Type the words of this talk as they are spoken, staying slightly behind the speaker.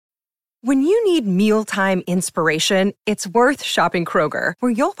When you need mealtime inspiration, it's worth shopping Kroger,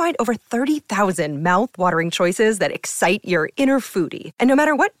 where you'll find over 30,000 mouth-watering choices that excite your inner foodie. And no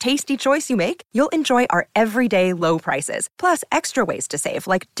matter what tasty choice you make, you'll enjoy our everyday low prices, plus extra ways to save,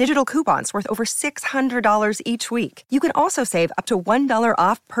 like digital coupons worth over $600 each week. You can also save up to $1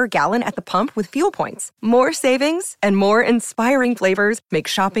 off per gallon at the pump with fuel points. More savings and more inspiring flavors make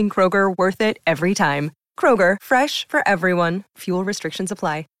shopping Kroger worth it every time. Kroger, fresh for everyone. Fuel restrictions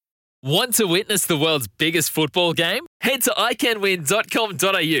apply. Want to witness the world's biggest football game? Head to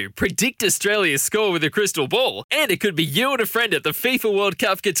iCanWin.com.au, predict Australia's score with a crystal ball, and it could be you and a friend at the FIFA World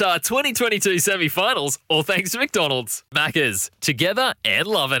Cup Qatar 2022 semi-finals, all thanks to McDonald's. Maccas, together and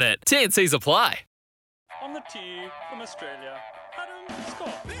loving it. TNCs apply. On the tee from Australia, Adam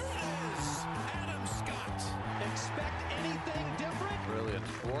Scott. There it is! Adam Scott. Expect anything different? Brilliant.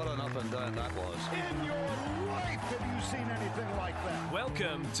 What an up and down that was. In your life have you seen anything like that?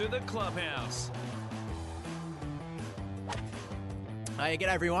 Welcome to the Clubhouse. Hey, g'day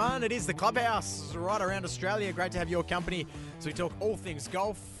everyone. It is the Clubhouse right around Australia. Great to have your company. So we talk all things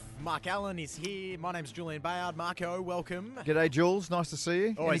golf. Mark Allen is here. My name's Julian Bayard. Marco, welcome. G'day, Jules. Nice to see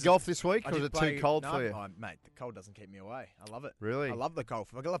you. Always. Any golf this week, or is did it play- too cold no, for you? Oh, mate, the cold doesn't keep me away. I love it. Really? I love the cold.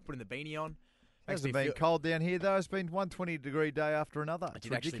 I love putting the beanie on. It Makes me hasn't been feel- cold down here, though. It's been 120-degree day after another. I It's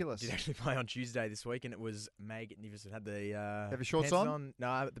did ridiculous. Actually play on Tuesday this week, and it was magnificent. Had the Have your shorts pants on? No,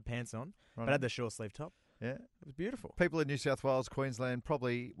 I had the pants on, Right. but I had the short sleeve top. Yeah. It was beautiful. People in New South Wales, Queensland,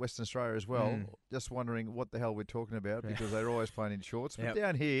 probably Western Australia as well, just wondering what the hell we're talking about because they're always playing in shorts. But Yep.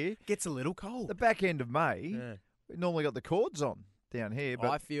 down here, Gets a little cold. the back end of May, Yeah. we normally got the cords on down here.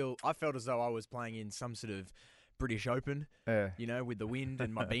 But I felt as though I was playing in some sort of British Open, yeah, you know, with the wind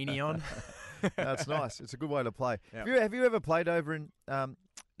and my beanie on. that's nice. It's a good way to play. Yep. Have you ever played over in?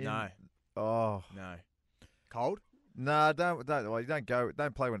 No. Oh. No. Cold? No, don't. Well, you don't go.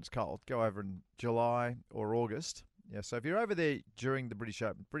 Don't play when it's cold. Go over in July or August. Yeah. So if you're over there during the British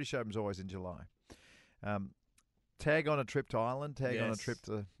Open's always in July. Tag on a trip to Ireland. Tag on a Yes. trip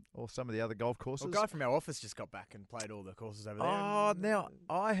to or some of the other golf courses. Well, a guy from our office just got back and played all the courses over there. Oh, now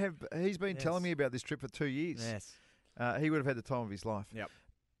I have. He's been Yes. telling me about this trip for 2 years. Yes. He would have had the time of his life. Yep.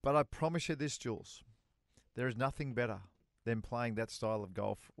 But I promise you this, Jules, there is nothing better than playing that style of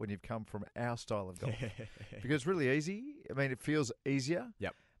golf when you've come from our style of golf. Because it's really easy. I mean, it feels easier.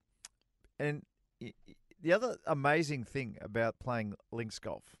 Yep. And the other amazing thing about playing links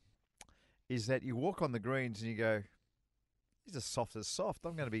golf is that you walk on the greens and you go, these are soft as soft.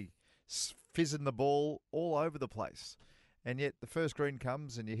 I'm going to be fizzing the ball all over the place. And yet the first green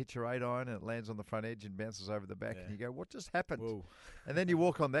comes and you hit your 8-iron and it lands on the front edge and bounces over the back. Yeah. And you go, what just happened? Whoa. And then you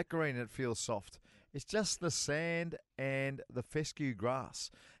walk on that green and it feels soft. It's just the sand and the fescue grass.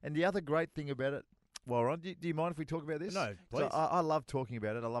 And the other great thing about it, well, Ron, do you mind if we talk about this? No, So please. I love talking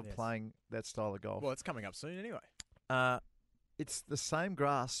about it. I love Yes. playing that style of golf. Well, it's coming up soon anyway. It's the same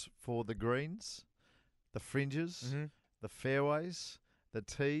grass for the greens, the fringes, the fairways, the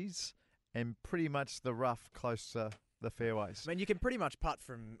tees, and pretty much the rough close to the fairways. I mean, you can pretty much putt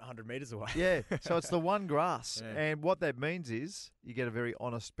from 100 metres away. Yeah, so it's the one grass. Yeah. And what that means is you get a very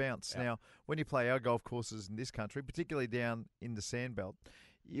honest bounce. Yeah. Now, when you play our golf courses in this country, particularly down in the sandbelt,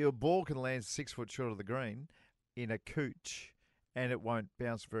 your ball can land 6 foot short of the green in a cooch and it won't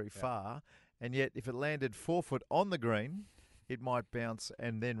bounce very far. And yet, if it landed 4 foot on the green, it might bounce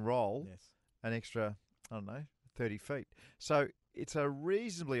and then roll an extra, 30 feet. So it's a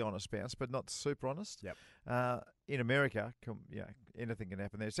reasonably honest bounce, but not super honest. Yep. In America, anything can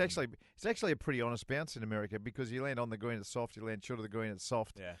happen there. It's actually a pretty honest bounce in America because you land on the green, it's soft. You land short of the green, it's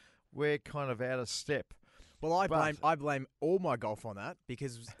soft. Yeah. We're kind of out of step. Well, I blame all my golf on that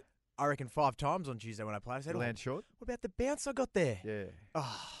because I reckon 5 times on Tuesday when I played, I said, You land short. what about the bounce I got there? Yeah.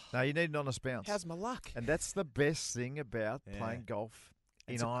 Oh, No, you need an honest bounce. how's my luck? And that's the best thing about Yeah. playing golf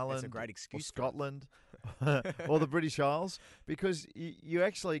It's in a- Ireland it's a great or excuse for it. Scotland or the British Isles because you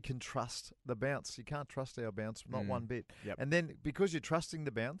actually can trust the bounce. You can't trust our bounce, not one bit. Yep. And then because you're trusting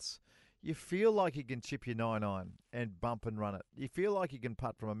the bounce, you feel like you can chip your 9-iron and bump and run it. You feel like you can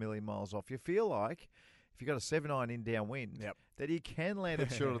putt from a million miles off. You feel like if you've got a 7-iron in downwind, that you can land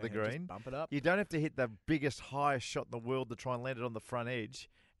it short of the Just green. bump it up. You don't have to hit the biggest, highest shot in the world to try and land it on the front edge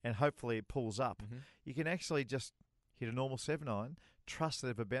and hopefully it pulls up. You can actually just hit a normal 7-iron, trust that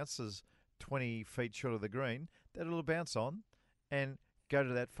if it bounces 20 feet short of the green, that it'll bounce on and go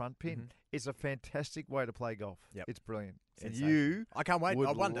to that front pin. It's a fantastic way to play golf. Yep. It's brilliant. Sensational. And you I can't wait.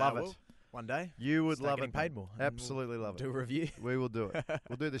 would One day love I it. will. One day. You would Start love getting it. paid more. and Absolutely love we'll it. Do a review. We will do it.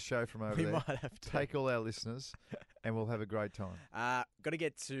 We'll do the show from over We there. might have to. Take all our listeners and we'll have a great time. Got to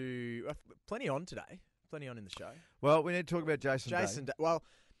get to plenty on today. Plenty on in the show. Well, we need to talk about Jason Day. Well,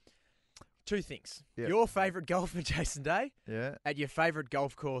 two things. Yep. Your favourite golfer, Jason Day, Yeah. and your favourite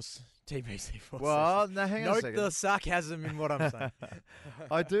golf course, TPC4. Well, now hang on a Note second. the sarcasm in what I'm saying.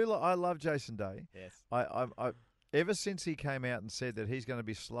 I love Jason Day. Yes. I ever since he came out and said that he's going to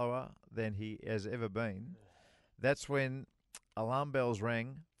be slower than he has ever been, that's when alarm bells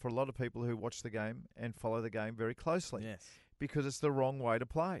rang for a lot of people who watch the game and follow the game very closely. Yes. Because it's the wrong way to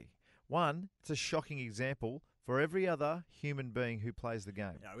play. One, it's a shocking example for every other human being who plays the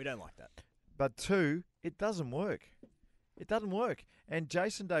game. No, we don't like that. But two, it doesn't work. It doesn't work. And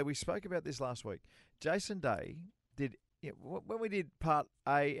Jason Day, we spoke about this last week. Jason Day did, when we did part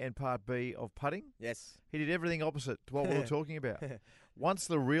A and part B of putting, Yes. he did everything opposite to what we were talking about. Once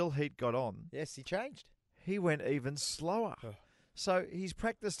the real heat got on, Yes, he changed. he went even slower. So he's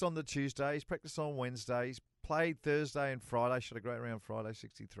practiced on the Tuesday, he's practiced on Wednesday, he's played Thursday and Friday, shot a great round Friday,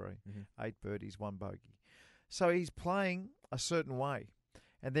 63, 8 birdies, 1 bogey. So he's playing a certain way.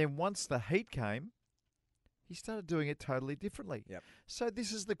 And then once the heat came, he started doing it totally differently. Yep. So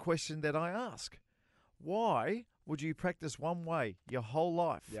this is the question that I ask. Why would you practice one way your whole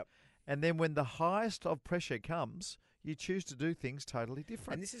life? Yep. And then when the highest of pressure comes, you choose to do things totally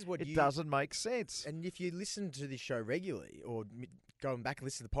different. And this is what it doesn't make sense. And if you listen to this show regularly or going back and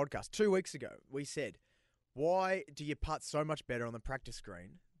listen to the podcast, 2 weeks ago, we said, why do you putt so much better on the practice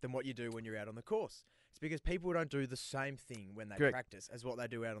screen than what you do when you're out on the course? It's because people don't do the same thing when they Correct. practice as what they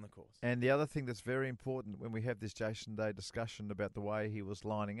do out on the course. And the other thing that's very important when we have this Jason Day discussion about the way he was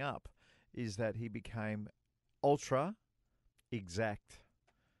lining up is that he became ultra exact.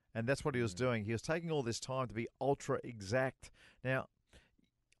 And that's what he was doing. He was taking all this time to be ultra exact. Now,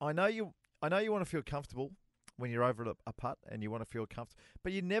 I know you want to feel comfortable when you're over a putt and you want to feel comfortable,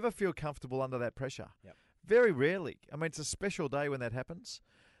 but you never feel comfortable under that pressure. Yep. Very rarely. I mean, it's a special day when that happens.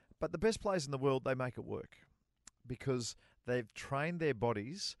 But the best players in the world, they make it work because they've trained their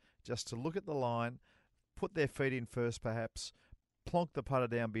bodies just to look at the line, put their feet in first perhaps, plonk the putter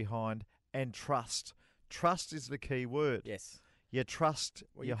down behind, and trust. Trust is the key word. Yes. You trust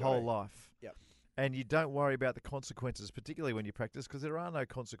your whole life. Yep. And you don't worry about the consequences, particularly when you practice, because there are no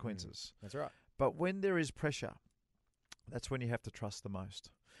consequences. That's right. But when there is pressure, that's when you have to trust the most.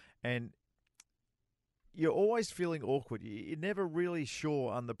 And you're always feeling awkward. You're never really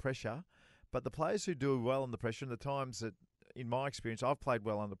sure under pressure. But the players who do well under pressure, and the times that, in my experience, I've played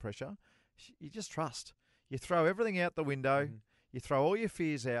well under pressure, you just trust. You throw everything out the window. You throw all your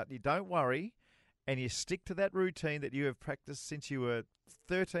fears out. You don't worry. And you stick to that routine that you have practiced since you were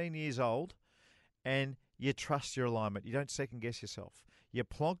 13 years old. And you trust your alignment. You don't second-guess yourself. You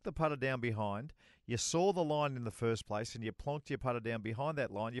plonk the putter down behind. You saw the line in the first place, and you plonked your putter down behind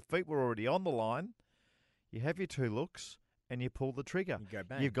that line. Your feet were already on the line. You have your 2 looks, and you pull the trigger. You go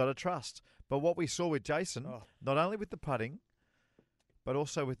bang. You've got to trust. But what we saw with Jason, not only with the putting, but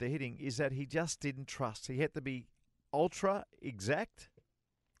also with the hitting, is that he just didn't trust. He had to be ultra exact,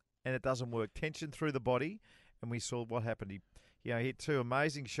 and it doesn't work. Tension through the body, and we saw what happened. He hit 2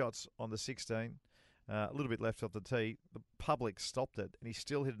 amazing shots on the 16, a little bit left off the tee. The public stopped it, and he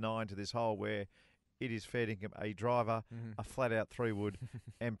still hit an iron to this hole where it is fed him a driver, a flat-out 3-wood,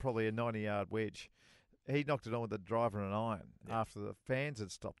 and probably a 90-yard wedge. He knocked it on with a driver and an iron after the fans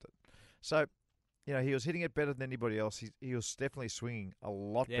had stopped it. So, he was hitting it better than anybody else. He was definitely swinging a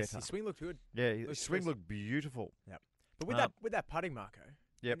lot better. Yes, his swing looked good. Yeah, his swing looked beautiful. Yep. But with that putting, Marco,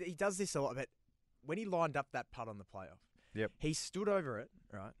 he does this a lot. But when he lined up that putt on the playoff, he stood over it,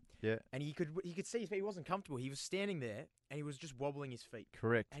 right? Yeah. And he could see his feet. He wasn't comfortable. He was standing there and he was just wobbling his feet.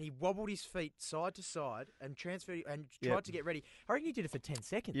 Correct. And he wobbled his feet side to side and transferred and tried to get ready. I reckon he did it for 10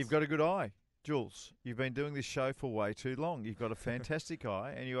 seconds. You've got a good eye. Jules, you've been doing this show for way too long. You've got a fantastic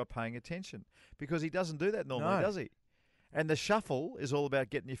eye and you are paying attention because he doesn't do that normally, does he? And the shuffle is all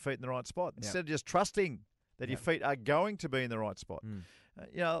about getting your feet in the right spot instead of just trusting that your feet are going to be in the right spot.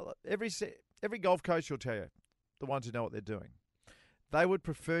 Every golf coach will tell you, the ones who know what they're doing, they would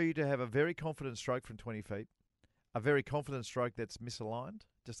prefer you to have a very confident stroke from 20 feet, a very confident stroke that's misaligned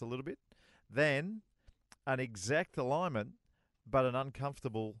just a little bit, than an exact alignment but an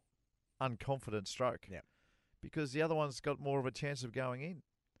uncomfortable, unconfident stroke. Yep. Because the other one's got more of a chance of going in.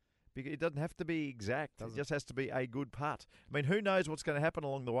 Because it doesn't have to be exact. It just has to be a good putt. I mean, who knows what's going to happen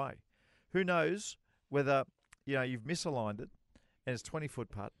along the way? Who knows whether you've misaligned it and it's 20-foot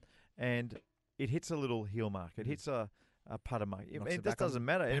putt and it hits a little heel mark. It hits a putter mark. It just doesn't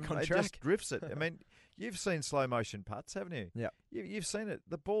matter. It just drifts it. I mean, you've seen slow motion putts, haven't you? Yeah. You've seen it.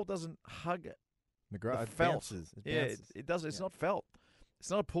 The ball doesn't hug the it felt. Bounces. It does. It's not felt. It's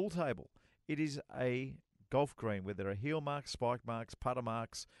not a pool table. It is a golf green where there are heel marks, spike marks, putter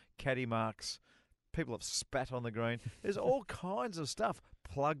marks, caddy marks. People have spat on the green. There's all kinds of stuff.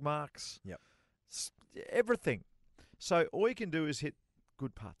 plug marks. Yep. Everything. So all you can do is hit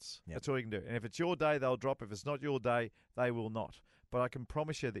good putts. Yep. That's all you can do. And if it's your day, they'll drop. If it's not your day, they will not. But I can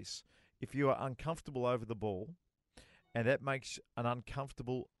promise you this. If you are uncomfortable over the ball and that makes an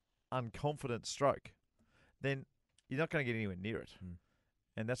uncomfortable, unconfident stroke, then you're not going to get anywhere near it.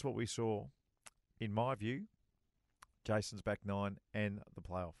 And that's what we saw, in my view, Jason's back nine and the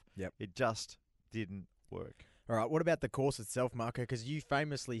playoff. Yep. It just didn't work. All right, what about the course itself, Marco? Because you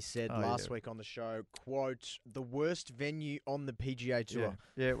famously said last yeah. week on the show, quote, the worst venue on the PGA Tour.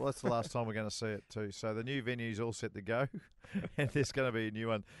 Yeah, well, that's the last time we're going to see it too. So the new venue's all set to go, and there's going to be a new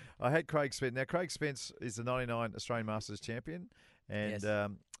one. I had Craig Spence. Now, Craig Spence is the 99 Australian Masters champion,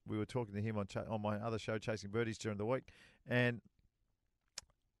 and we were talking to him on my other show, Chasing Birdies, during the week, and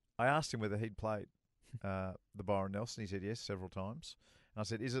I asked him whether he'd played the Byron Nelson. He said yes, several times. And I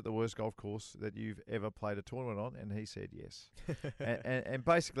said, is it the worst golf course that you've ever played a tournament on? And he said yes. and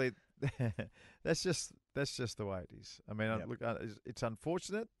basically, that's just the way it is. I mean, look, it's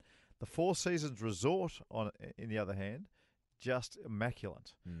unfortunate. The Four Seasons Resort, in the other hand, just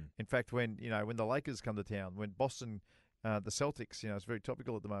immaculate. In fact, when the Lakers come to town, when Boston, the Celtics, it's very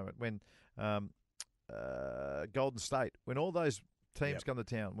topical at the moment. When Golden State, when all those teams come to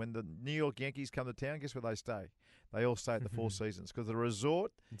town, when the New York Yankees come to town, guess where they stay? They all stay at the Four Seasons because the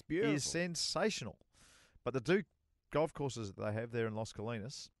resort is sensational. But the two golf courses that they have there in Las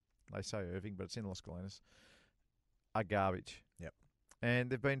Colinas, they say Irving, but it's in Las Colinas, are garbage. Yep. And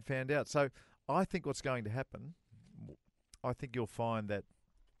they've been found out. So I think what's going to happen, I think you'll find that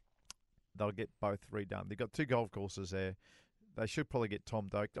they'll get both redone. They've got two golf courses there. They should probably get Tom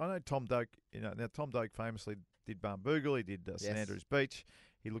Doak. I know Tom Doak, now Tom Doak famously did Barnbougle, he did St Andrews Beach.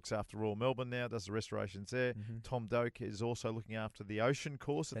 He looks after Royal Melbourne now, does the restorations there. Tom Doak is also looking after the Ocean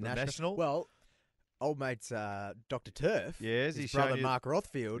course at the National. Well, old mate's Dr. Turf. Yes, his brother Mark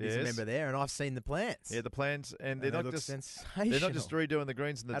Rothfield is a member there, and I've seen the plans. Yeah, the plans, and they're not just sensational. They're not just redoing the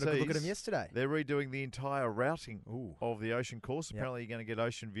greens and the tees. I had a good look at them yesterday. They're redoing the entire routing of the Ocean course. Apparently, you're going to get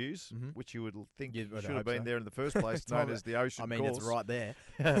ocean views, which you would think should have been there in the first place, known as the Ocean course. I mean, it's right there,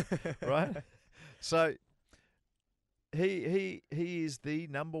 right? So he is the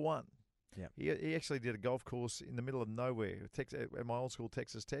number one. Yeah, he actually did a golf course in the middle of nowhere, at my old school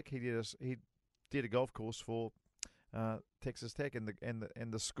Texas Tech. He did a golf course for Texas Tech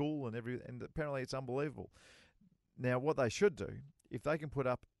and the school and apparently it's unbelievable. Now, what they should do, if they can put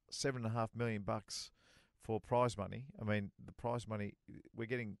up $7.5 million for prize money, I mean the prize money, we're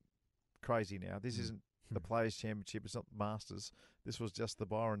getting crazy now. This isn't the Players Championship. It's not the Masters. This was just the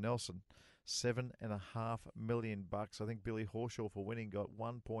Byron Nelson. $7.5 million. I think Billy Horshaw for winning got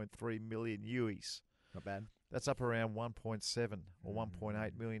 1.3 million UEs. Not bad. That's up around 1.7 or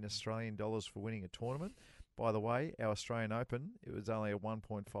 1.8 million Australian dollars for winning a tournament. By the way, our Australian Open, it was only a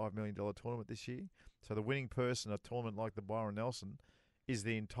 $1.5 million tournament this year. So the winning purse in a tournament like the Byron Nelson is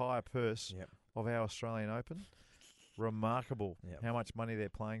the entire purse of our Australian Open. Remarkable how much money they're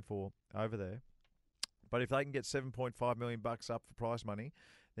playing for over there. But if they can get $7.5 million up for prize money,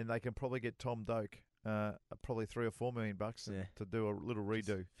 then they can probably get Tom Doak probably $3 or $4 million to do a little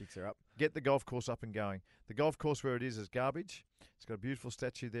redo. Fix her up. Get the golf course up and going. The golf course where it is garbage. It's got a beautiful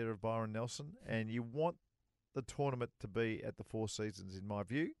statue there of Byron Nelson, and you want the tournament to be at the Four Seasons, in my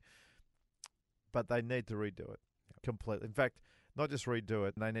view. But they need to redo it completely. In fact, not just redo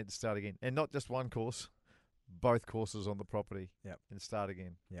it, they need to start again. And not just one course, both courses on the property and start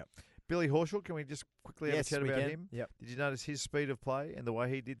again. Yep. Billy Horschel, can we just quickly have a chat about him? Yep. Did you notice his speed of play and the way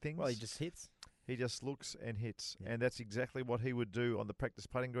he did things? Well, he just hits. He just looks and hits. Yep. And that's exactly what he would do on the practice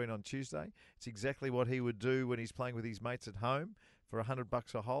putting green on Tuesday. It's exactly what he would do when he's playing with his mates at home for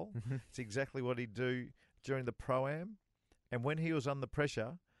 $100 a hole. It's exactly what he'd do during the Pro-Am. And when he was under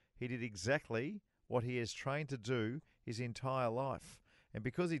pressure, he did exactly what he has trained to do his entire life. And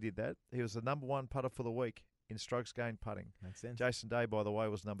because he did that, he was the number one putter for the week in strokes gained putting. Makes sense. Jason Day, by the way,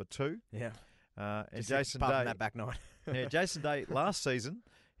 was number 2. Yeah. And just Jason apart Day, from that back nine. yeah, Jason Day last season,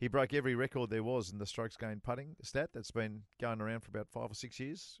 he broke every record there was in the strokes gained putting stat that's been going around for about 5 or 6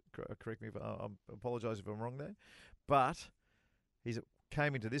 years. Correct me if I apologise if I'm wrong there, but he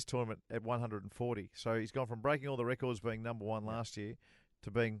came into this tournament at 140. So he's gone from breaking all the records, being number 1 last year,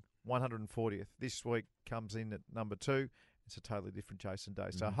 to being 140th. This week comes in at number 2. It's a totally different Jason Day.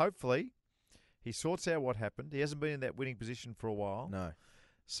 So hopefully he sorts out what happened. He hasn't been in that winning position for a while. No.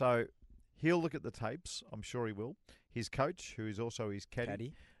 So he'll look at the tapes. I'm sure he will. His coach, who is also his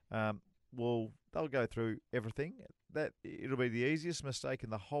caddy. They'll go through everything. It'll be the easiest mistake in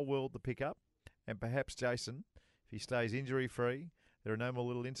the whole world to pick up. And perhaps Jason, if he stays injury-free, there are no more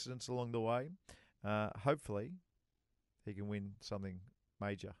little incidents along the way, hopefully he can win something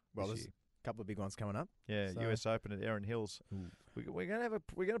major Well, this there's year. a couple of big ones coming up. Yeah, So- US Open at Erin Hills. We're going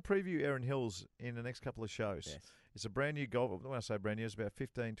to preview Erin Hills in the next couple of shows. Yes. It's a brand new golf. When I say brand new, it's about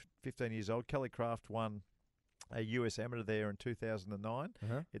 15 years old. Kelly Craft won a US Amateur there in 2009.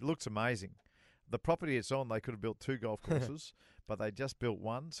 Uh-huh. It looks amazing. The property it's on, they could have built 2 golf courses, but they just built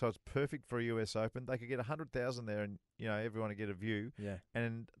one, so it's perfect for a US Open. They could get 100,000 there, and everyone would get a view. Yeah.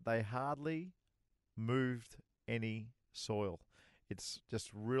 And they hardly moved any soil. It's just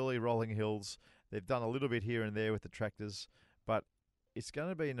really rolling hills. They've done a little bit here and there with the tractors, but it's going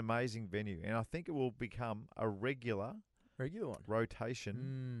to be an amazing venue, and I think it will become a regular one.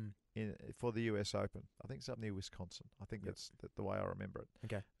 rotation for the US Open. I think it's up near Wisconsin. I think that's the way I remember it.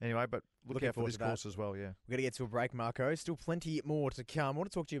 Okay. Anyway, but look Looking out for forward this to that. course as well, yeah. We're going to get to a break, Marco. Still plenty more to come. I want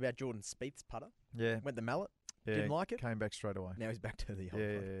to talk to you about Jordan Spieth's putter. Yeah. Went the mallet. Yeah, Didn't like it. Came back straight away. Now he's back to the old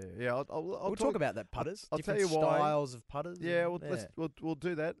one. Yeah. I'll We'll talk about that putters. I'll tell different you why. styles of putters. Yeah, and- we'll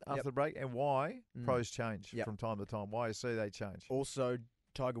do that after the break, and why pros change Yep. from time to time. Why you see they change. Also,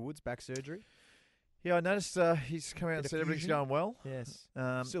 Tiger Woods back surgery. Yeah, I noticed he's come out and Bit of said everything's fusion. going well. Yes.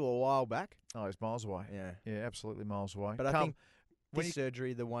 Um, Still a while back. oh, he's miles away. Yeah. Yeah, absolutely miles away. But I think when this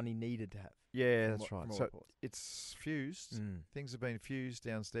surgery, the one he needed to have. Yeah, from that's what- right. from all So reports. it's fused. Mm. Things have been fused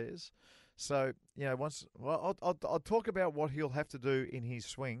downstairs. So I'll talk about what he'll have to do in his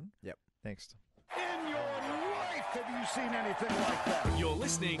swing. Yep. Next. In your life, have you seen anything like that? You're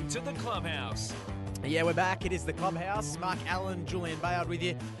listening to The Clubhouse. Yeah, we're back. It is the Clubhouse. Mark Allen, Julian Bayard with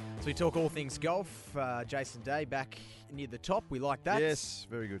you. So we talk all things golf. Jason Day back near the top. We like that. Yes,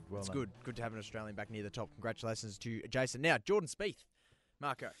 very good. Well It's done. good to have an Australian back near the top. Congratulations to Jason. Now, Jordan Spieth.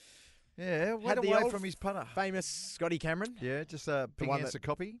 Marco. Yeah, went Had the away old from his putter. Famous Scotty Cameron. Yeah, just a big one answer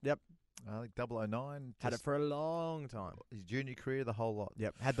copy. Yep. I think 009. Had it just for a long time. his junior career, the whole lot.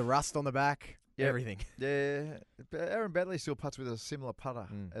 Yep. Had the rust on the back. Yep. Everything. Yeah, but Aaron Baddeley still putts with a similar putter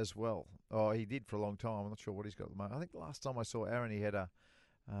Mm. as well. Oh, he did for a long time. I'm not sure what he's got at the moment. I think the last time I saw Aaron, he had I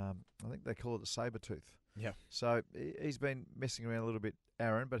think they call it a saber tooth. Yeah. So he's been messing around a little bit,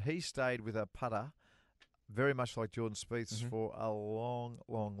 Aaron, but he stayed with a putter very much like Jordan Spieth's for a long,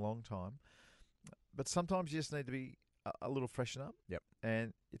 long, long time. But sometimes you just need to be a little freshen up. Yep.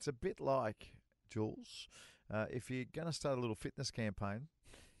 And it's a bit like, Jules, if you're going to start a little fitness campaign,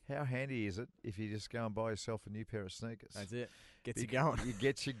 how handy is it if you just go and buy yourself a new pair of sneakers? That's it. Gets you going. It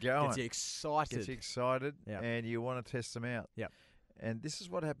gets you going. Gets you excited. Gets you excited, Yep. and you want to test them out. Yep. And this is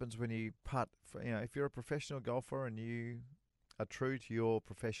what happens when you putt. If you're a professional golfer and you are true to your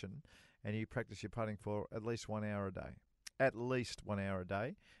profession and you practice your putting for at least 1 hour a day. At least 1 hour a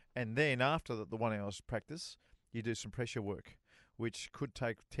day. And then after the 1 hour's practice, you do some pressure work, which could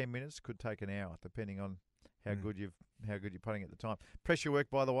take 10 minutes, could take an hour, depending on how good you're putting at the time. Pressure work,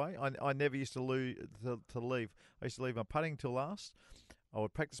 by the way, I never used to leave. I used to leave my putting till last. I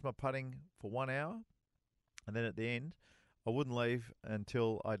would practice my putting for 1 hour, and then at the end, I wouldn't leave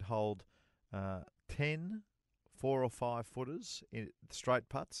until I'd hold 10 4 or 5 footers in straight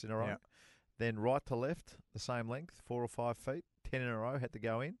putts in a row. Yep. Then right to left, the same length, 4 or 5 feet, 10 in a row had to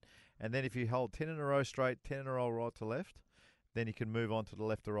go in. And then if you hold 10 in a row straight, 10 in a row right to left, then you can move on to the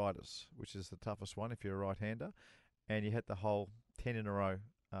left to righters, which is the toughest one if you're a right-hander. And you hit the whole 10 in a row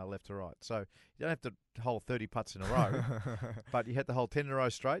left to right. So you don't have to hold 30 putts in a row, but you hit the whole 10 in a row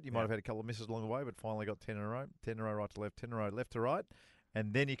straight. You might have had a couple of misses along the way, but finally got 10 in a row, 10 in a row right to left, 10 in a row left to right,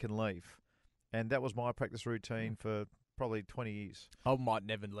 and then you can leave. And that was my practice routine for probably 20 years. I might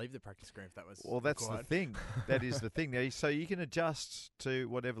never leave the practice green if that was Well, that's required. the thing. That is the thing. Now, so you can adjust to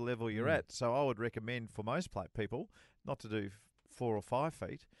whatever level you're at. So I would recommend for most people not to do 4 or 5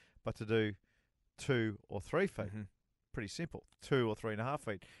 feet, but to do 2 or 3 feet. Pretty simple, 2 or 3.5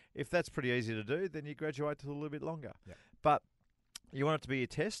 feet. If that's pretty easy to do, then you graduate to a little bit longer. Yep. But you want it to be a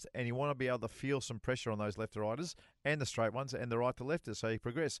test, and you want to be able to feel some pressure on those left to righters and the straight ones and the right to lefters, so you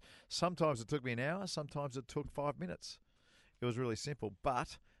progress. Sometimes it took me an hour, sometimes it took 5 minutes. It was really simple,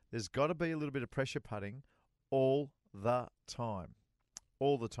 but there's got to be a little bit of pressure putting all the time.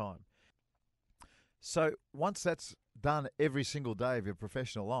 All the time. So once that's done every single day of your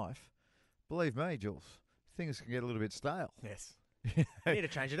professional life, believe me, Jules, things can get a little bit stale. Yes. You need to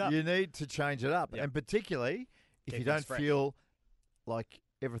change it up. You need to change it up. Yep. And particularly if Keep you things don't fresh. feel like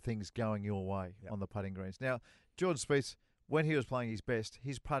everything's going your way Yep. on the putting greens. Now, Jordan Spieth, when he was playing his best,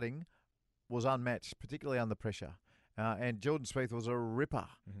 his putting was unmatched, particularly under pressure. And Jordan Spieth was a ripper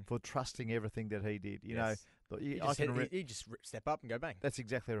for trusting everything that he did. You Yes. know, You just step up and go bang. that's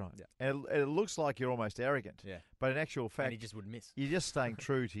exactly right. Yeah. And it looks like you're almost arrogant. Yeah. But in actual fact, And he just would miss. you're just staying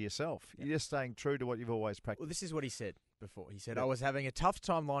true to yourself. You're just staying true to what you've always practiced. Well, this is what he said. before. He said, I was having a tough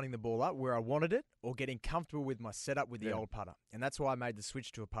time lining the ball up where I wanted it or getting comfortable with my setup with the old putter. And that's why I made the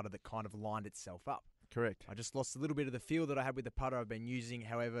switch to a putter that kind of lined itself up. Correct. I just lost a little bit of the feel that I had with the putter I've been using,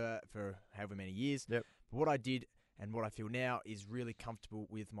 for however many years. Yep. But what I did and what I feel now is really comfortable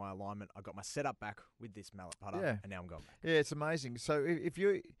with my alignment. I got my setup back with this mallet putter, and now I'm going back. Yeah, it's amazing. So if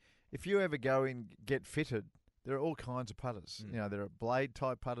you ever go and get fitted, there are all kinds of putters. You know, there are blade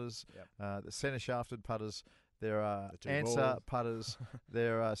type putters, the centre shafted putters. There are answer putters.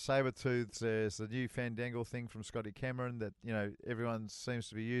 There are saber tooths. There's the new Fandangle thing from Scotty Cameron that everyone seems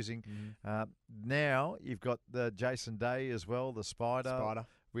to be using. Now you've got the Jason Day as well, the Spider.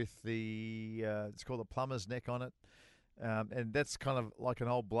 With the it's called the plumber's neck on it, and that's kind of like an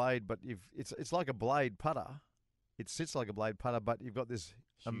old blade, but it's like a blade putter. It sits like a blade putter, but you've got this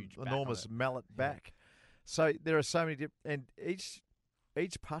enormous mallet back. So there are so many and each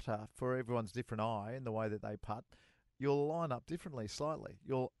putter for everyone's different eye and the way that they putt, you'll line up differently slightly.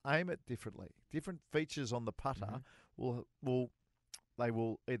 You'll aim it differently. Different features on the putter will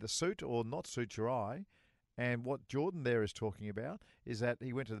either suit or not suit your eye. And what Jordan there is talking about is that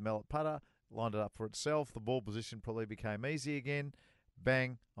he went to the mallet putter, lined it up for itself. The ball position probably became easy again.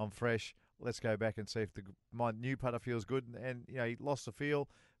 Bang, I'm fresh. Let's go back and see if my new putter feels good. And he lost the feel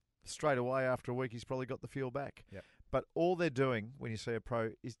straight away after a week. He's probably got the feel back. Yep. But all they're doing when you see a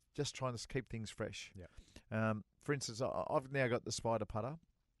pro is just trying to keep things fresh. Yep. For instance, I've now got the Spider putter.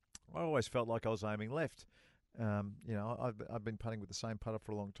 I always felt like I was aiming left. I've been putting with the same putter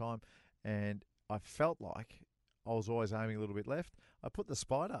for a long time, and I felt like I was always aiming a little bit left. I put the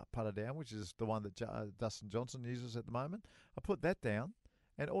Spider putter down, which is the one that Dustin Johnson uses at the moment. I put that down,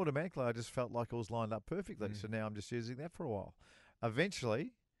 and automatically I just felt like it was lined up perfectly. So now I'm just using that for a while.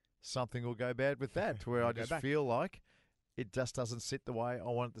 Eventually, something will go bad with that, to where I just feel like it just doesn't sit the way I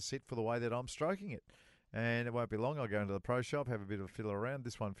want it to sit for the way that I'm stroking it. And it won't be long. I'll go into the pro shop, have a bit of a fiddle around.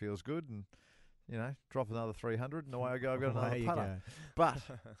 This one feels good, and drop another 300, and away I go. I've got another putter. But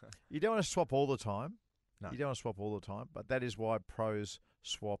you don't want to swap all the time. No. You don't want to swap all the time, but that is why pros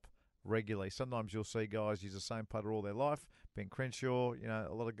swap regularly. Sometimes you'll see guys use the same putter all their life. Ben Crenshaw,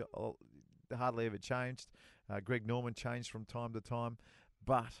 hardly ever changed. Greg Norman changed from time to time,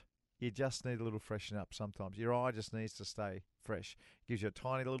 but you just need a little freshen up sometimes. Your eye just needs to stay fresh. It gives you a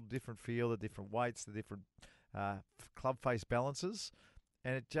tiny little different feel, the different weights, the different club face balances,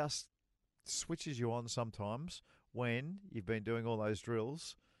 and it just switches you on sometimes when you've been doing all those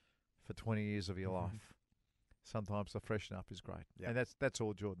drills for 20 years of your life. Sometimes the freshen up is great. Yep. And that's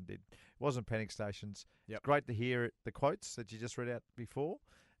all Jordan did. It wasn't panic stations. Yep. It's great to hear the quotes that you just read out before,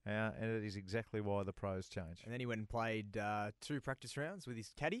 and it is exactly why the pros change. And then he went and played 2 practice rounds with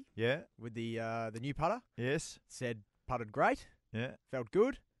his caddy. Yeah. With the new putter. Yes. Said putted great. Yeah. Felt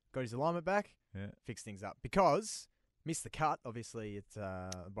good. Got his alignment back. Yeah. Fixed things up. Because missed the cut, obviously,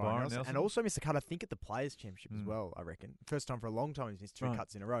 at Byron Nelson. And also missed the cut, I think, at the Players' Championship as well, I reckon. First time for a long time he's missed 2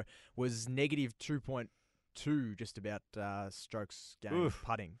 cuts in a row. Was negative 2.2 just about strokes gained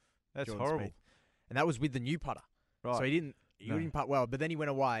putting. That's Jordan horrible. Spieth. And that was with the new putter. Right. So he didn't putt well. But then he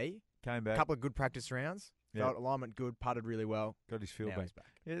went away. Came back. A couple of good practice rounds. Felt alignment good, putted really well. Got his feel now back. He's back.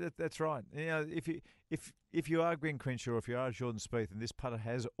 Yeah, that's right. If you are Glenn Crenshaw, if you are Jordan Spieth, and this putter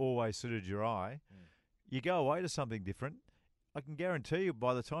has always suited your eye, you go away to something different. I can guarantee you,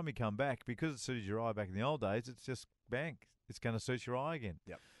 by the time you come back, because it suited your eye back in the old days, it's just bang. It's going to suit your eye again.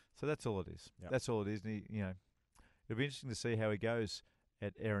 Yep. So that's all it is. Yep. That's all it is. And it'll be interesting to see how he goes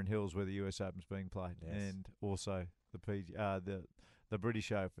at Erin Hills, where the US Open's being played, and also the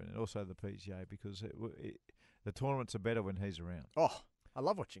British Open, and also the PGA, because the tournaments are better when he's around. Oh, I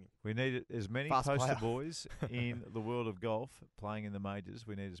love watching him. We need as many Fast poster player. boys in the world of golf playing in the majors.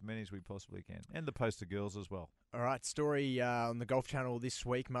 We need as many as we possibly can, and the poster girls as well. All right, story on the Golf Channel this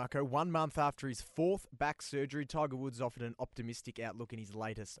week, Marco. 1 month after his 4th back surgery, Tiger Woods offered an optimistic outlook in his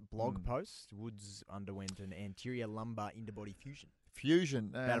latest blog post. Woods underwent an anterior lumbar interbody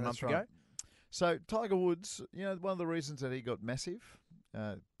fusion. About a month ago. So Tiger Woods, one of the reasons that he got massive,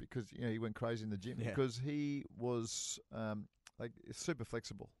 because he went crazy in the gym, because he was super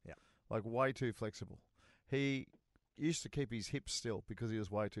flexible, like way too flexible. He used to keep his hips still because he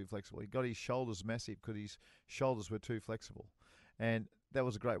was way too flexible. He got his shoulders massive because his shoulders were too flexible, and that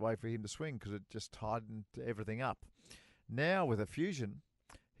was a great way for him to swing because it just tightened everything up. Now with a fusion,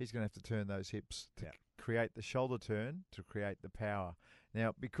 he's going to have to turn those hips to create the shoulder turn, to create the power.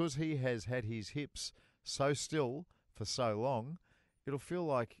 Now, because he has had his hips so still for so long, it'll feel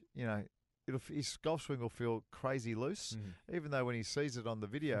like, his golf swing will feel crazy loose, even though when he sees it on the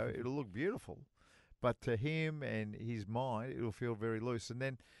video, it'll look beautiful. But to him and his mind, it'll feel very loose. And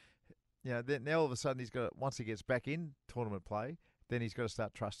then then now all of a sudden once he gets back in tournament play, then he's got to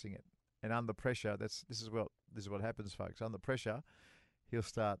start trusting it. And under pressure, this is what happens, folks. Under pressure, he'll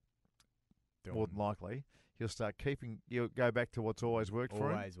start more than likely. He'll start he'll go back to what's always worked for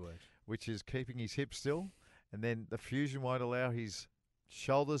him. Always worked. Which is keeping his hips still. And then the fusion won't allow his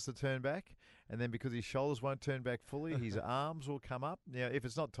shoulders to turn back. And then because his shoulders won't turn back fully, his arms will come up. Now, if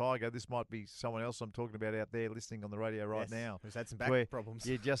it's not Tiger, this might be someone else I'm talking about out there listening on the radio right now. Who's had some back problems.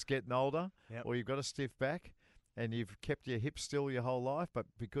 You're just getting older, Yep. or you've got a stiff back, and you've kept your hips still your whole life, but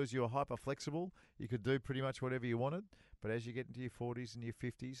because you're hyper flexible, you could do pretty much whatever you wanted. But as you get into your 40s and your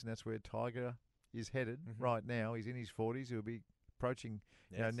 50s, and that's where Tiger is headed right now, he's in his 40s, he'll be approaching,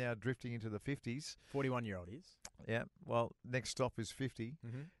 now drifting into the 50s. 41-year-old is. Yeah, well, next stop is 50.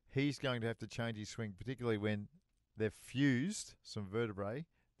 He's going to have to change his swing, particularly when they've fused some vertebrae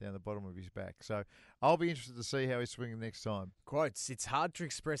down the bottom of his back. So I'll be interested to see how he's swinging next time. Quotes, it's hard to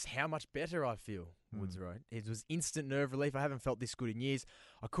express how much better I feel, Woods wrote. It was instant nerve relief. I haven't felt this good in years.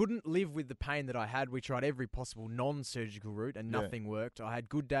 I couldn't live with the pain that I had. We tried every possible non-surgical route and nothing worked. I had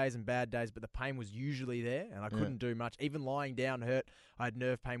good days and bad days, but the pain was usually there and I couldn't do much. Even lying down hurt. I had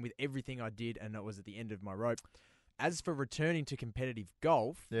nerve pain with everything I did and it was at the end of my rope. As for returning to competitive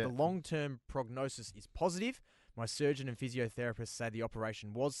golf, the long-term prognosis is positive. My surgeon and physiotherapist say the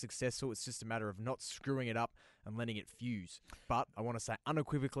operation was successful. It's just a matter of not screwing it up and letting it fuse. But I want to say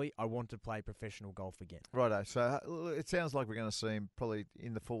unequivocally, I want to play professional golf again. Righto. So it sounds like we're going to see him probably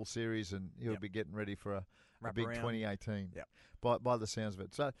in the full series and he'll be getting ready for a big around. 2018 by the sounds of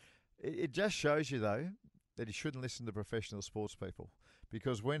it. So it just shows you, though, that he shouldn't listen to professional sports people.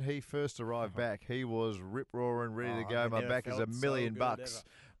 Because when he first arrived back, he was rip-roaring, ready to go. My back is $1 million.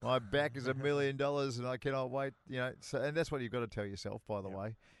 My back is $1 million, and I cannot wait. So, and that's what you've got to tell yourself, by the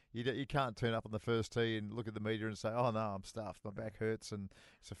way. You can't turn up on the first tee and look at the media and say, oh, no, I'm stuffed. My back hurts, and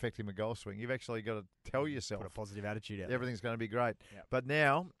it's affecting my golf swing. You've actually got to tell yourself. Put a positive attitude out. Everything's going to be great. Yep. But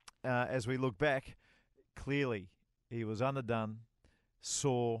now, as we look back, clearly he was underdone,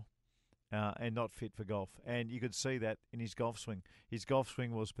 sore, and not fit for golf. And you could see that in his golf swing. His golf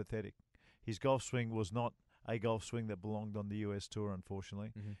swing was pathetic. His golf swing was not a golf swing that belonged on the US Tour,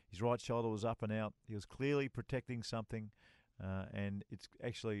 unfortunately. His right shoulder was up and out. He was clearly protecting something, and it's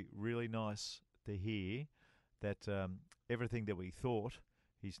actually really nice to hear that everything that we thought,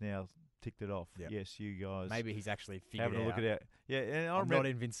 he's now ticked it off. Yep. Yes, you guys. Maybe he's actually figured having a look at it. Yeah, and I'm not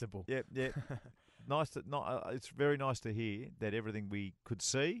invincible. Yeah. It's very nice to hear that everything we could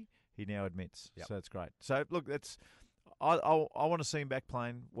see, he now admits. Yep. So that's great. So look, I want to see him back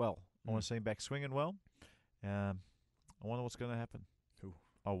playing well. I want to see him back swinging well. I wonder what's going to happen.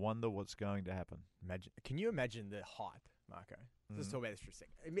 I wonder what's going to happen. Can you imagine the hype, Marco? Let's talk about this for a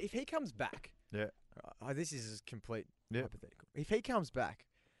second. If he comes back, this is complete hypothetical. If he comes back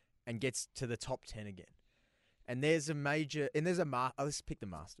and gets to the top 10 again, and let's pick the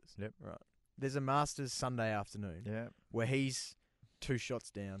Masters. Yep. Right. There's a Masters Sunday afternoon. Where he's 2 shots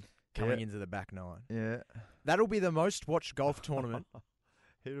down coming into the back 9. Yeah. That'll be the most watched golf tournament.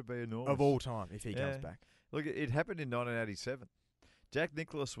 It'll be enormous. Of all time if he comes back. Look, it happened in 1987. Jack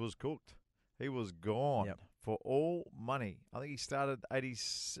Nicklaus was cooked. He was gone for all money. I think he started that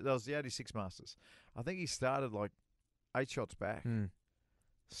was the 86 Masters. I think he started like 8 shots back.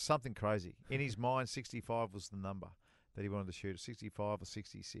 Something crazy. In his mind, 65 was the number that he wanted to shoot, 65 or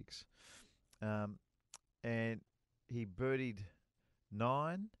 66. And he birdied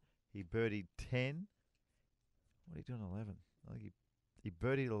 9. He birdied 10. What did he do on 11? I think he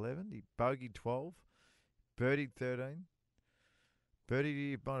birdied 11. He bogeyed 12. Birdied 13.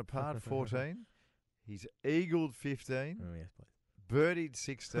 Birdied on a par 14. He's eagled 15. Oh, yes, please. Birdied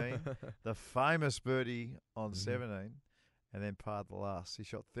 16. The famous birdie on 17. And then parred the last. He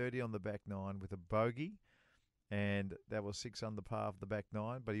shot 30 on the back 9 with a bogey. And that was 6 under par of the back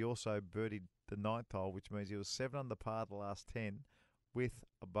 9. But he also birdied the 9th hole, which means he was 7 under par the last 10 with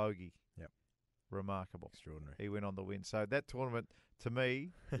a bogey. Yep. Remarkable. Extraordinary. He went on the win. So that tournament, to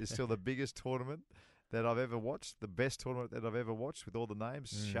me, is still the biggest tournament that I've ever watched, the best tournament that I've ever watched with all the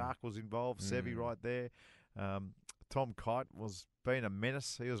names. Shark was involved, Seve right there. Tom Kite was being a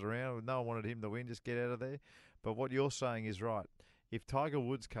menace. He was around. No one wanted him to win. Just get out of there. But what you're saying is right. If Tiger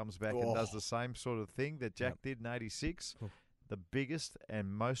Woods comes back and does the same sort of thing that Jack did in 86, the biggest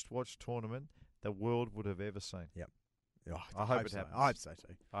and most watched tournament the world would have ever seen. Yep. Oh, I hope it happens. I hope so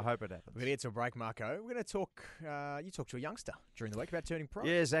too. I hope it happens. We're going to get to a break, Marco. We're going to talk, you talked to a youngster during the week about turning pro.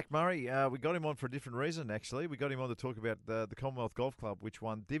 Yeah, Zach Murray. We got him on for a different reason, actually. We got him on to talk about the Commonwealth Golf Club, which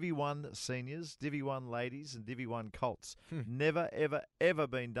won Divi 1 Seniors, Divi 1 Ladies, and Divi 1 Colts. Never, ever, ever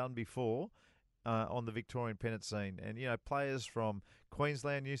been done before on the Victorian pennant scene. And, players from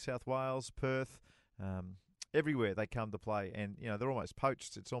Queensland, New South Wales, Perth, everywhere they come to play. And, they're almost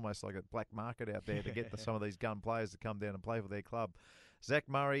poached. It's almost like a black market out there to get some of these gun players to come down and play for their club. Zach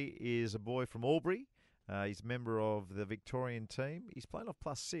Murray is a boy from Albury. He's a member of the Victorian team. He's playing off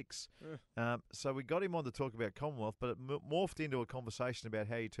 +6. So we got him on to talk about Commonwealth, but it morphed into a conversation about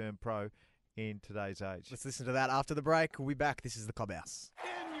how you turn pro in today's age. Let's listen to that after the break. We'll be back. This is the Clubhouse.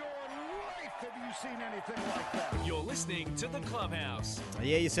 In your life, have you seen anything like that? You're listening to the Clubhouse.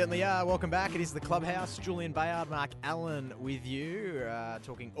 Yeah, you certainly are. Welcome back. It is the Clubhouse. Julian Bayard, Mark Allen with you,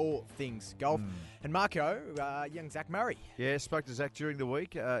 talking all things golf. And Marco, young Zach Murray. Yeah, spoke to Zach during the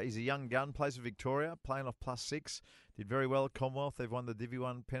week. He's a young gun, plays for Victoria, playing off +6. Did very well at Commonwealth. They've won the Divi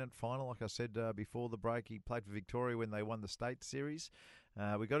 1 pennant final. Like I said before the break, he played for Victoria when they won the state series.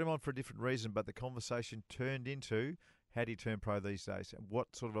 We got him on for a different reason, but the conversation turned into how do you turn pro these days? And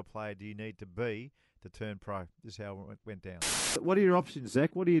what sort of a player do you need to be to turn pro? This is how it went down. What are your options,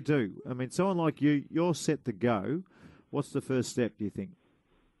 Zach? What do you do? I mean, someone like you, you're set to go. What's the first step, do you think?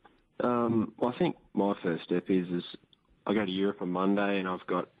 Well, I think my first step is I go to Europe on Monday, and I've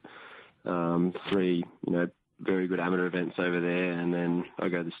got 3, very good amateur events over there, and then I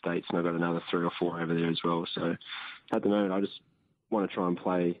go to the States, and I've got another 3 or 4 over there as well. So at the moment, I just want to try and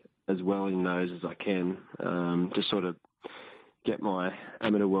play as well in those as I can, to sort of get my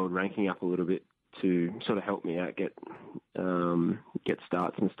amateur world ranking up a little bit to sort of help me out, get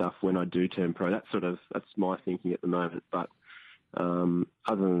starts and stuff when I do turn pro. That's my thinking at the moment. But other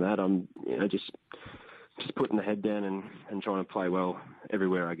than that, I'm just putting the head down and trying to play well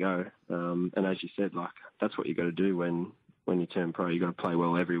everywhere I go. And as you said, like that's what you got to do when you turn pro. You got to play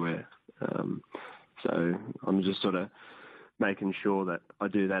well everywhere. So I'm just sort of making sure that I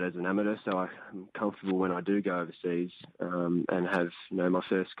do that as an amateur, so I'm comfortable when I do go overseas, and have my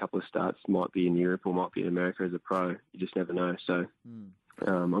first couple of starts might be in Europe or might be in America as a pro. You just never know. So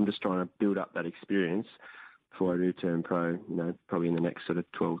I'm just trying to build up that experience before I do turn pro. Probably in the next sort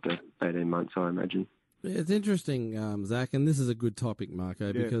of 12 to 18 months, I imagine. It's interesting, Zach, and this is a good topic,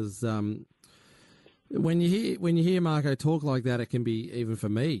 Marco, because when you hear Marco talk like that, it can be, even for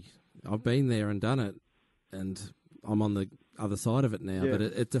me, I've been there and done it, and I'm on the other side of it now, but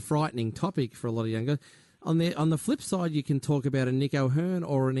it's a frightening topic for a lot of young guys. On the flip side, you can talk about a Nick O'Hearn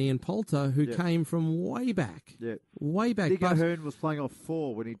or an Ian Poulter who came from way back. Yeah. Way back. Nick O'Hearn was playing off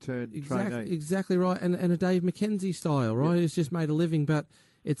 4 when he turned trainee. Exactly right. And a Dave McKenzie style, right? He's just made a living. But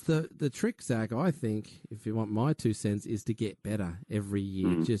it's the trick, Zach, I think, if you want my 2 cents, is to get better every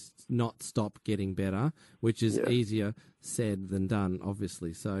year. Just not stop getting better, which is easier said than done,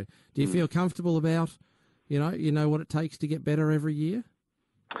 obviously. So do you feel comfortable about, you know what it takes to get better every year?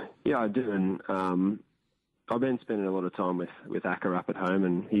 Yeah, I do. And I've been spending a lot of time with Acker up at home,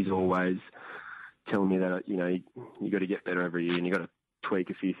 and he's always telling me that, you got to get better every year, and you got to tweak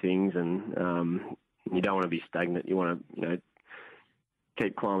a few things, and you don't want to be stagnant. You want to,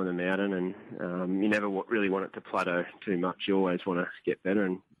 keep climbing the mountain, and you never really want it to plateau too much. You always want to get better.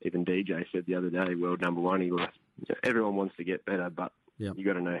 And even DJ said the other day, world number 1, he was, everyone wants to get better, but you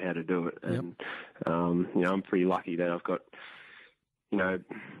got to know how to do it. And, I'm pretty lucky that I've got,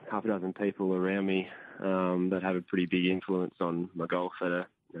 half a dozen people around me that have a pretty big influence on my golf that are,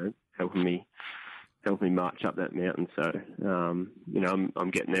 helping me march up that mountain. So,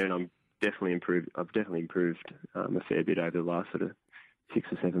 I'm getting there, and I'm definitely improved. I've definitely improved a fair bit over the last sort of 6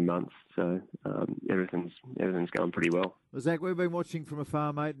 or 7 months. So everything's going pretty well. Well, Zach, we've been watching from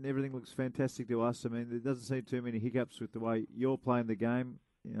afar, mate, and everything looks fantastic to us. I mean, there doesn't seem too many hiccups with the way you're playing the game.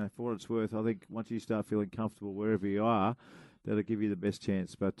 For what it's worth, I think once you start feeling comfortable wherever you are, that'll give you the best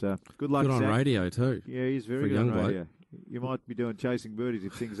chance. But good luck, Good on Zach. Radio too. Yeah, he's very good on radio. You might be doing chasing birdies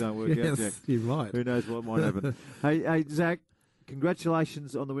if things don't work out, Jack. You might. Who knows what might happen. Hey, Zach,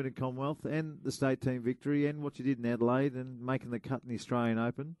 congratulations on the win at Commonwealth and the state team victory and what you did in Adelaide and making the cut in the Australian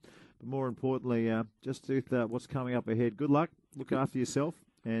Open. But more importantly, just with what's coming up ahead, good luck. Look after yourself,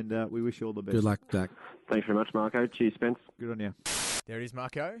 and we wish you all the best. Good luck, Zach. Thanks very much, Marco. Cheers, Spence. Good on you. There it is,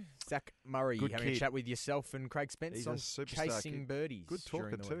 Marco. Zach Murray Good having kid. a chat with yourself and Craig Spence He's on a superstar chasing kid. birdies. Good talker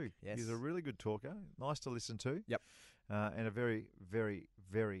during the too. week. Yes. He's a really good talker. Nice to listen to. Yep. And a very, very,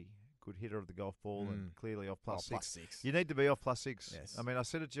 very good hitter of the golf ball, and clearly off +6. +6. You need to be off +6. Yes. I mean, I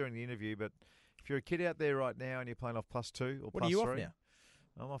said it during the interview, but if you're a kid out there right now and you're playing off +2 or What +3, are you off now?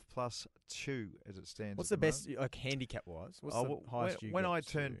 I'm off +2 as it stands. What's at the the best, like handicap wise? What's Oh, the well, highest you when got I to?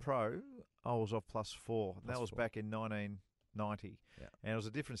 turned pro, I was off +4. That was +4. back in 1990. Yeah. And it was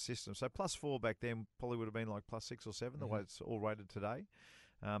a different system. So +4 back then probably would have been like +6 or 7, the way it's all rated today.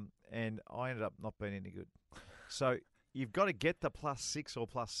 And I ended up not being any good. So you've got to get the +6 or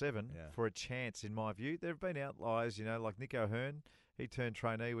 +7 for a chance, in my view. There have been outliers, like Nick O'Hearn. He turned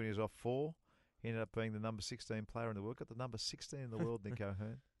trainee when he was off 4. He ended up being the number 16 player in the world. Got the number 16 in the world, Nick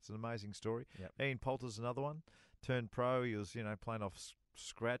O'Hearn. It's an amazing story. Yep. Ian Poulter's another one. Turned pro. He was, playing off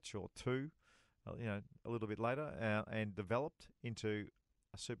scratch or 2, a little bit later, and developed into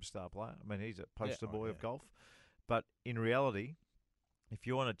a superstar player. I mean, he's a poster boy of golf. But in reality, if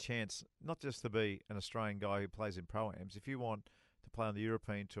you want a chance, not just to be an Australian guy who plays in Pro-Ams, if you want to play on the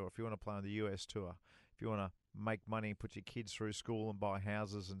European Tour, if you want to play on the US Tour, if you want to make money and put your kids through school and buy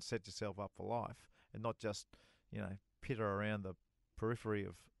houses and set yourself up for life, and not just, pitter around the periphery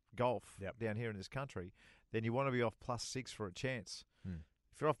of golf down here in this country, then you want to be off +6 for a chance.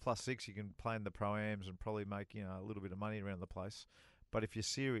 If you're off +6, you can play in the Pro-Ams and probably make, a little bit of money around the place. But if you're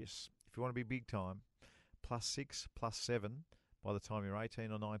serious, if you want to be big time, +6, +7 by the time you're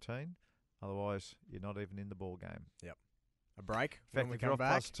 18 or 19. Otherwise, you're not even in the ball game. Yep. A break. In fact, if you're off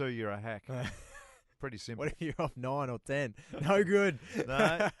 +2, you're a hack. Pretty simple. What if you're off 9 or 10? No good.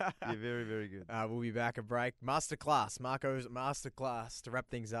 No, you're very, very good. We'll be back. A break. Masterclass. Marco's Masterclass. To wrap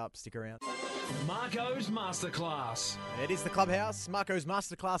things up, stick around. Marco's Masterclass. It is the Clubhouse. Marco's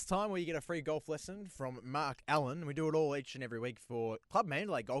Masterclass time, where you get a free golf lesson from Mark Allen. We do it all each and every week for Club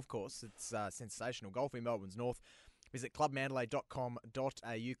Mandalay Golf Course. It's sensational golf in Melbourne's north. Visit clubmandalay.com.au,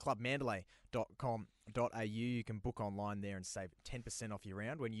 clubmandalay.com.au. You can book online there and save 10% off your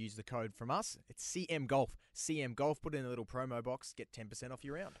round when you use the code from us. It's CM Golf. CM Golf. Put in a little promo box, get 10% off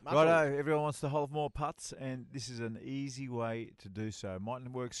your round. Righto, everyone wants to hold more putts, and this is an easy way to do so.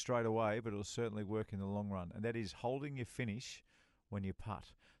 Mightn't work straight away, but it'll certainly work in the long run, and that is holding your finish when you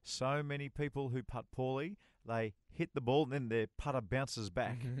putt. So many people who putt poorly, they hit the ball and then their putter bounces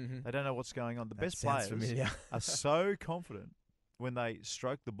back. They don't know what's going on. The best players are so confident when they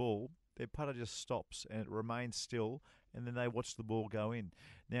stroke the ball, their putter just stops and it remains still, and then they watch the ball go in.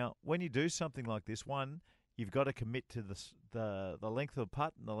 Now, when you do something like this, one, you've got to commit to the length of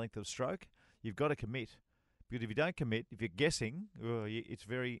putt and the length of stroke. You've got to commit. Because if you don't commit, if you're guessing, it's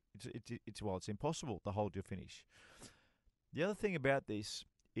impossible to hold your finish. The other thing about this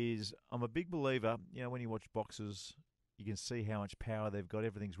is I'm a big believer, when you watch boxers, you can see how much power they've got.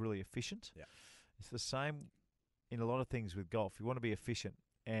 Everything's really efficient. Yeah. It's the same in a lot of things with golf. You want to be efficient.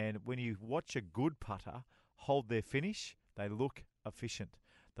 And when you watch a good putter hold their finish, they look efficient.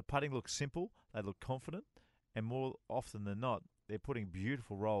 The putting looks simple, they look confident, and more often than not, they're putting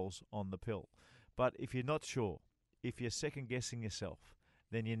beautiful rolls on the pill. But if you're not sure, if you're second-guessing yourself,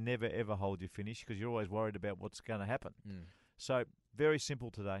 then you never, ever hold your finish because you're always worried about what's going to happen. So, very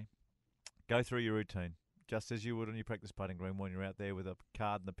simple today. Go through your routine, just as you would on your practice putting green when you're out there with a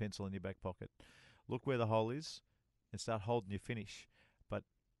card and a pencil in your back pocket. Look where the hole is and start holding your finish. But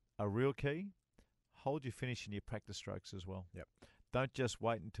a real key, hold your finish in your practice strokes as well. Yep. Don't just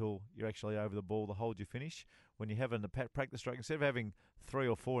wait until you're actually over the ball to hold your finish. When you have a practice stroke, instead of having 3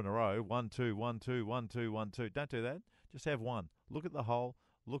 or 4 in a row, 1, 2, 1, 2, 1, 2, 1, 2, don't do that. Just have one. Look at the hole.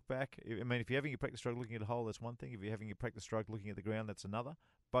 Look back. I mean, if you're having your practice stroke looking at a hole, that's one thing. If you're having your practice stroke looking at the ground, that's another.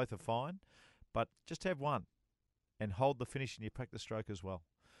 Both are fine. But just have one and hold the finish in your practice stroke as well.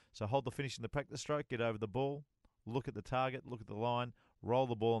 So hold the finish in the practice stroke, get over the ball, look at the target, look at the line, roll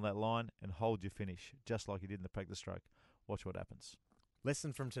the ball on that line, and hold your finish, just like you did in the practice stroke. Watch what happens.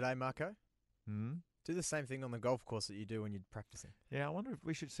 Lesson from today, Marco. Do the same thing on the golf course that you do when you're practicing. Yeah, I wonder if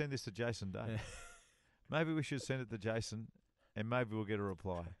we should send this to Jason Day. Maybe we should send it to Jason, and maybe we'll get a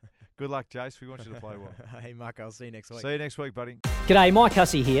reply. Good luck, Jace. We want you to play well. Hey, Marco, I'll see you next week. See you next week, buddy. G'day, Mike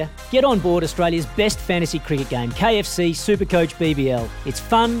Hussey here. Get on board Australia's best fantasy cricket game, KFC Supercoach BBL. It's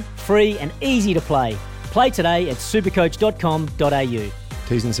fun, free and easy to play. Play today at supercoach.com.au.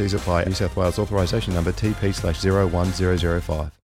 T's and C's apply. New South Wales authorisation number TP/01005.